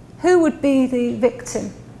 Who would be the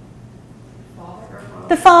victim?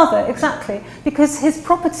 The father, exactly, because his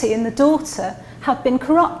property and the daughter had been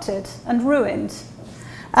corrupted and ruined.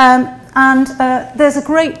 There's a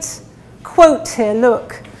great quote here,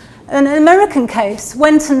 look. In an American case,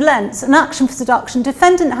 Went and Lentz, an action for seduction,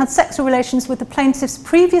 defendant had sexual relations with the plaintiff's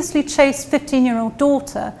previously chaste 15-year-old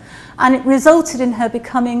daughter, and it resulted in her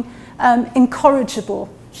becoming incorrigible.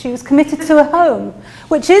 She was committed to a home,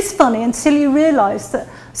 which is funny until you realise that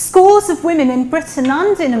scores of women in Britain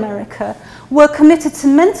and in America were committed to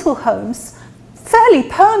mental homes fairly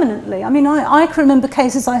permanently. I mean, I can remember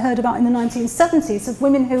cases I heard about in the 1970s of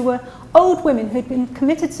women who were old women who'd been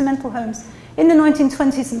committed to mental homes in the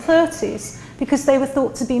 1920s and 30s because they were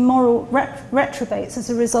thought to be moral reprobates as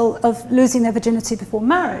a result of losing their virginity before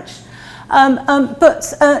marriage.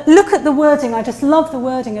 But look at the wording. I just love the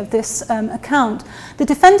wording of this account. The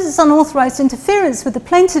defendant's unauthorised interference with the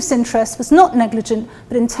plaintiff's interest was not negligent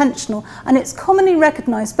but intentional, and it's commonly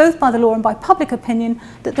recognised both by the law and by public opinion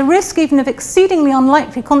that the risk even of exceedingly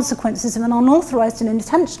unlikely consequences of an unauthorised and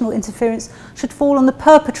intentional interference should fall on the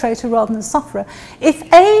perpetrator rather than the sufferer. If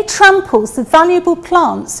A tramples the valuable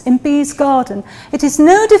plants in B's garden, it is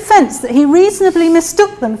no defence that he reasonably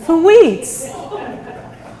mistook them for weeds.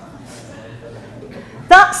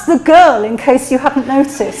 That's the girl, in case you hadn't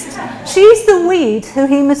noticed. She's the weed who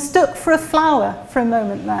he mistook for a flower for a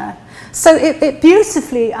moment there. So it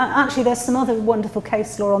beautifully, actually there's some other wonderful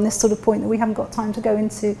case law on this sort of point that we haven't got time to go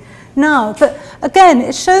into now. But again,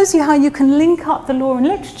 it shows you how you can link up the law and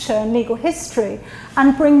literature and legal history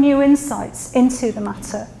and bring new insights into the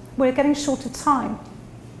matter. We're getting short of time.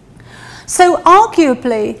 So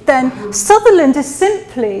arguably then, Sutherland is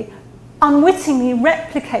simply unwittingly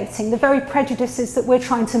replicating the very prejudices that we're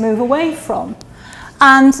trying to move away from.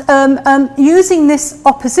 And using this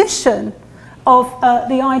opposition of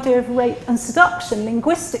the idea of rape and seduction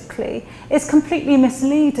linguistically is completely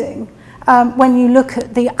misleading when you look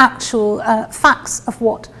at the actual facts of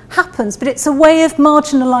what happens. But it's a way of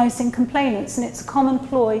marginalising complainants, and it's a common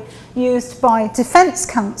ploy used by defence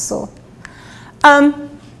counsel.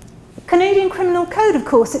 Canadian Criminal Code, of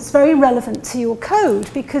course, it's very relevant to your code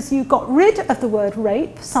because you got rid of the word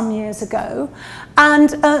rape some years ago, and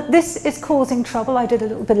this is causing trouble. I did a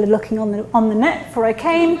little bit of looking on the net before I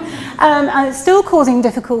came, and it's still causing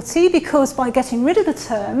difficulty because by getting rid of the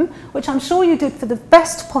term, which I'm sure you did for the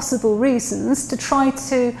best possible reasons to try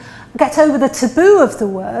to get over the taboo of the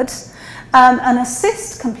word, and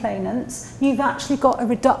assist complainants, you've actually got a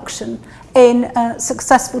reduction in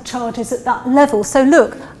successful charges at that level. So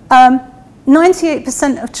look,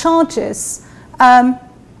 98% of charges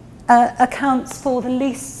accounts for the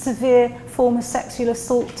least severe form of sexual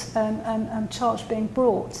assault charge being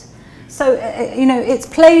brought. So, you know, it's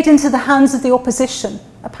played into the hands of the opposition,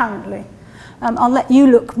 apparently. I'll let you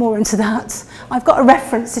look more into that. I've got a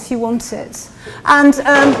reference if you want it. And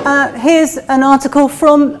here's an article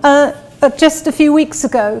from just a few weeks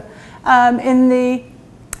ago in the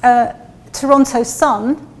Toronto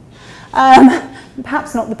Sun.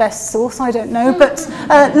 Perhaps not the best source, I don't know, but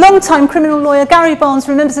long-time criminal lawyer Gary Barnes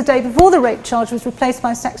remembers the day before the rape charge was replaced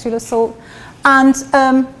by sexual assault, and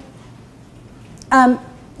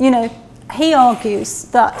you know, he argues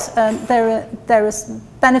that there are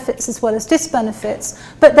benefits as well as disbenefits,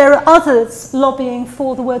 but there are others lobbying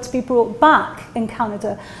for the word to be brought back in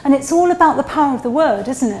Canada, and it's all about the power of the word,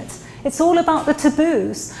 isn't it? It's all about the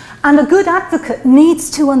taboos, and a good advocate needs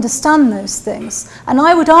to understand those things. And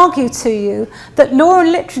I would argue to you that law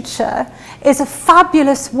and literature is a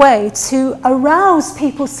fabulous way to arouse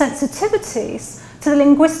people's sensitivities to the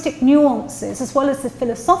linguistic nuances as well as the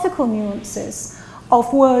philosophical nuances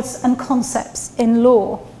of words and concepts in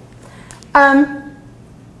law. There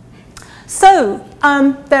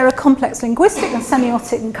are complex linguistic and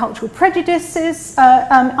semiotic and cultural prejudices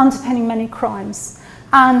underpinning many crimes.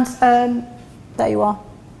 And there you are,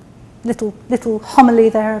 little homily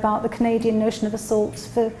there about the Canadian notion of assault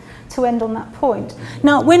to end on that point.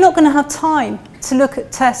 Now, we're not going to have time to look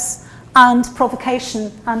at Tess and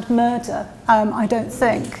provocation and murder, I don't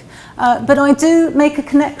think. But I do make a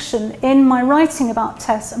connection in my writing about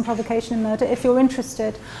Tess and provocation and murder, if you're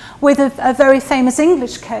interested, with a very famous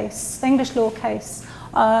English law case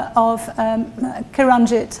of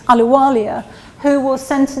Kiranjit Ahluwalia, who was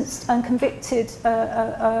sentenced and convicted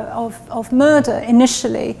of murder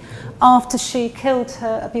initially after she killed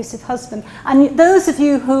her abusive husband. And those of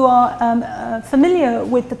you who are familiar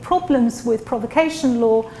with the problems with provocation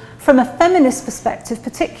law from a feminist perspective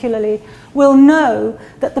particularly will know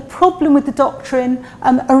that the problem with the doctrine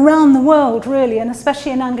around the world really, and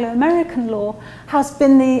especially in Anglo-American law, has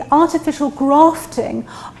been the artificial grafting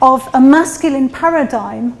of a masculine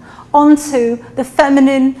paradigm onto the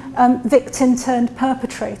feminine victim turned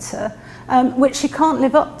perpetrator, which she can't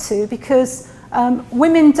live up to because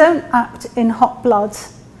women don't act in hot blood.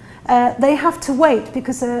 They have to wait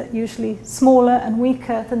because they're usually smaller and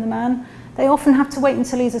weaker than the man. They often have to wait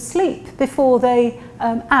until he's asleep before they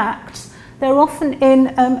act. They're often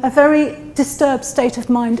in a very disturbed state of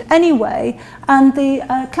mind anyway, and the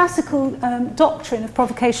classical doctrine of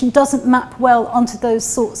provocation doesn't map well onto those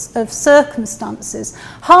sorts of circumstances.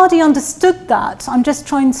 Hardy understood that. I'm just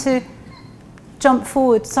trying to jump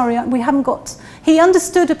forward. Sorry, we haven't got... He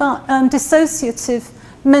understood about dissociative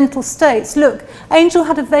mental states. Look, Angel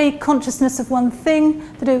had a vague consciousness of one thing,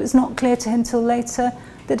 that it was not clear to him till later,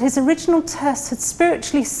 that his original Tess had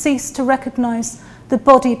spiritually ceased to recognise the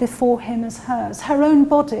body before him as hers, her own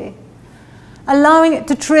body, allowing it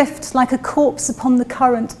to drift like a corpse upon the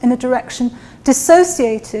current in a direction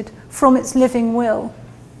dissociated from its living will.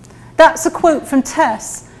 That's a quote from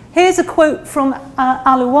Tess. Here's a quote from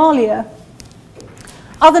Ahluwalia.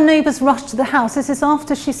 Other neighbours rushed to the house. This is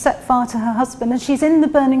after she set fire to her husband, and she's in the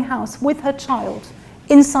burning house with her child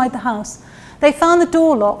inside the house. They found the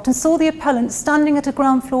door locked and saw the appellant standing at a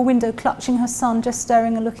ground floor window clutching her son, just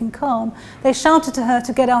staring and looking calm. They shouted to her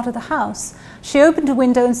to get out of the house. She opened a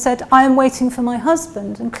window and said, "I am waiting for my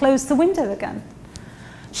husband," and closed the window again.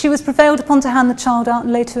 She was prevailed upon to hand the child out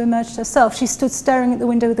and later emerged herself. She stood staring at the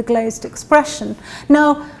window with a glazed expression.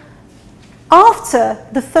 Now, after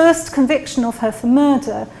the first conviction of her for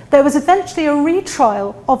murder, there was eventually a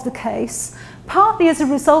retrial of the case, partly as a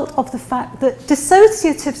result of the fact that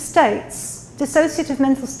dissociative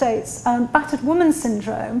mental states, battered woman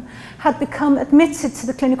syndrome, had become admitted to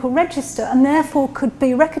the clinical register and therefore could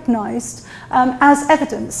be recognised as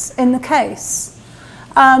evidence in the case.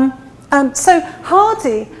 So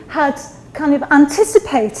Hardy had kind of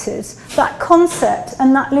anticipated that concept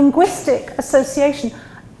and that linguistic association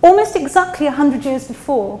almost exactly 100 years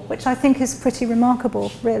before, which I think is pretty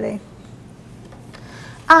remarkable, really.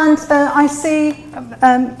 And I see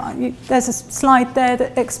there's a slide there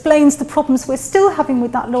that explains the problems we're still having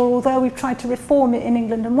with that law, although we've tried to reform it in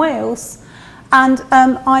England and Wales. And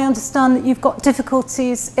I understand that you've got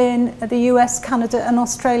difficulties in the US, Canada and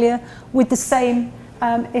Australia with the same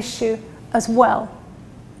issue as well.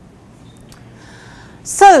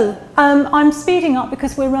 So I'm speeding up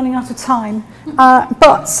because we're running out of time,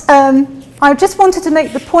 but I just wanted to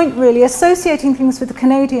make the point really, associating things with the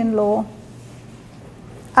Canadian law,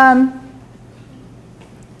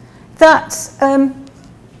 that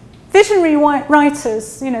visionary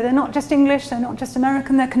writers, you know, they're not just English, they're not just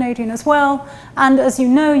American, they're Canadian as well. And as you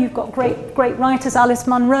know, you've got great writers, Alice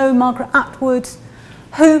Munro, Margaret Atwood,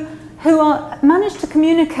 who managed to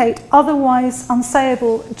communicate otherwise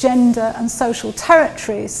unsayable gender and social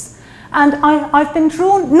territories. And I've been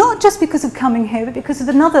drawn, not just because of coming here, but because of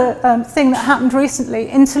another thing that happened recently,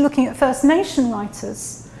 into looking at First Nation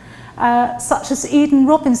writers, such as Eden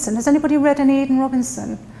Robinson. Has anybody read any Eden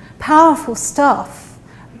Robinson? powerful stuff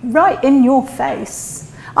right in your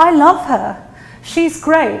face. I love her. She's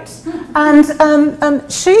great. And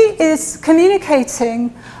she is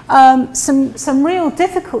communicating some real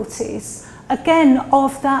difficulties, again,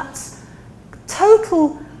 of that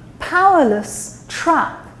total powerless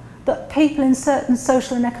trap that people in certain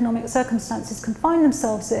social and economic circumstances can find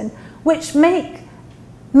themselves in, which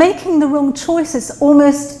making the wrong choices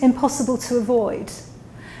almost impossible to avoid.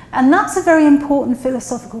 And that's a very important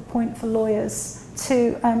philosophical point for lawyers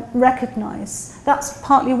to recognise. That's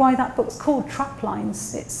partly why that book's called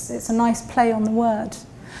Traplines. It's a nice play on the word.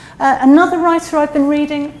 Another writer I've been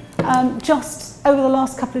reading just over the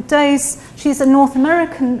last couple of days, she's a North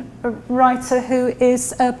American writer who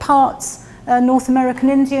is part North American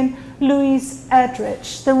Indian, Louise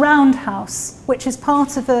Erdrich, The Roundhouse, which is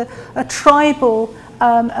part of a tribal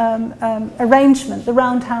arrangement. The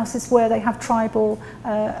Roundhouse is where they have tribal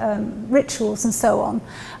rituals and so on.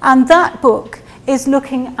 And that book is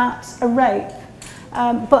looking at a rape,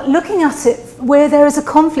 but looking at it where there is a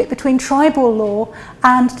conflict between tribal law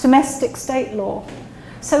and domestic state law.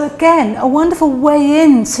 So again, a wonderful way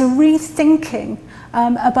into rethinking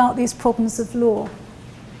about these problems of law.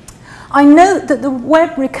 I note that the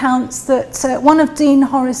web recounts that one of Dean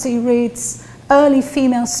Horace E Read's early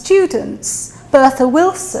female students, Bertha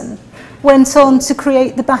Wilson, went on to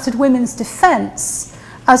create the Battered Women's Defence,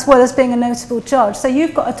 as well as being a notable judge. So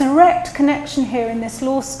you've got a direct connection here in this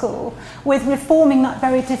law school with reforming that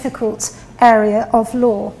very difficult area of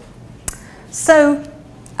law. So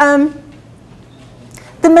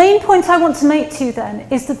the main point I want to make to you then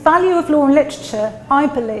is the value of law and literature, I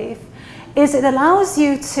believe, is it allows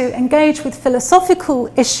you to engage with philosophical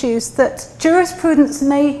issues that jurisprudence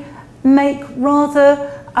may make rather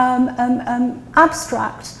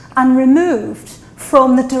abstract and removed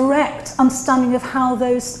from the direct understanding of how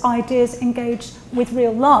those ideas engage with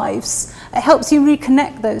real lives. It helps you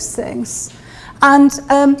reconnect those things. And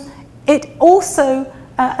it also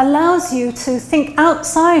allows you to think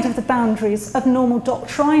outside of the boundaries of normal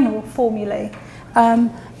doctrinal formulae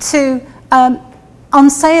to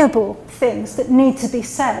unsayable things that need to be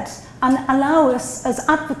said, and allow us as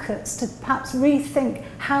advocates to perhaps rethink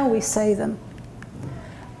how we say them.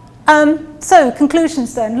 So,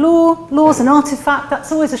 conclusions then. Law's an artifact.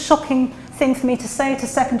 That's always a shocking thing for me to say to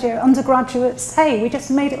second-year undergraduates. Hey, we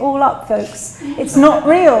just made it all up, folks. It's not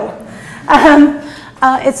real.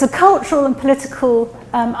 It's a cultural and political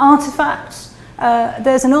artifact.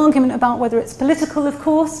 There's an argument about whether it's political, of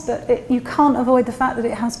course, but you can't avoid the fact that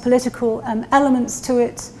it has political elements to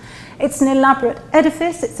it. It's an elaborate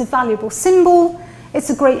edifice. It's a valuable symbol. It's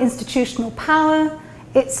a great institutional power.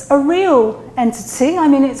 It's a real entity. I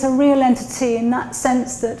mean, it's a real entity in that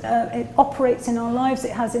sense that it operates in our lives.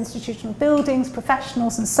 It has institutional buildings,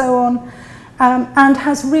 professionals, and so on, and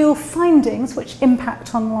has real findings which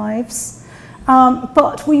impact on lives.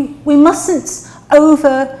 But we mustn't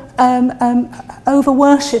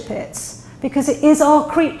over-worship it, because it is our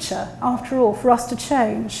creature, after all, for us to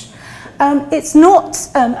change. It's not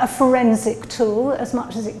a forensic tool as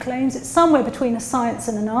much as it claims. It's somewhere between a science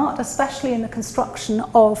and an art, especially in the construction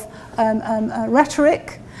of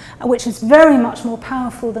rhetoric, which is very much more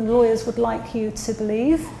powerful than lawyers would like you to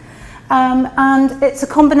believe. And it's a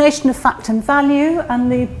combination of fact and value,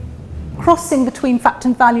 and the crossing between fact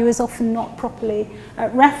and value is often not properly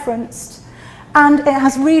referenced. And it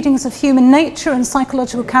has readings of human nature and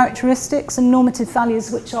psychological characteristics and normative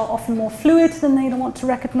values which are often more fluid than they want to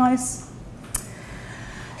recognise.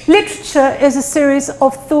 Literature is a series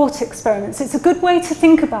of thought experiments. It's a good way to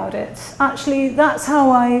think about it. Actually, that's how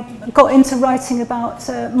I got into writing about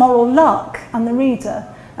moral luck and the reader,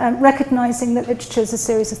 recognising that literature is a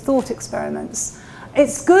series of thought experiments.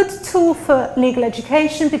 It's a good tool for legal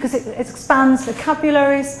education because it expands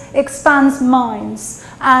vocabularies, expands minds,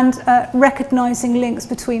 and recognising links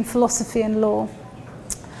between philosophy and law.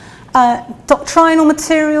 Doctrinal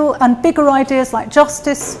material and bigger ideas like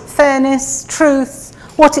justice, fairness, truth,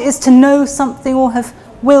 what it is to know something or have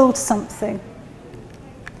willed something.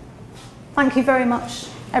 Thank you very much,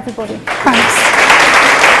 everybody. Thanks.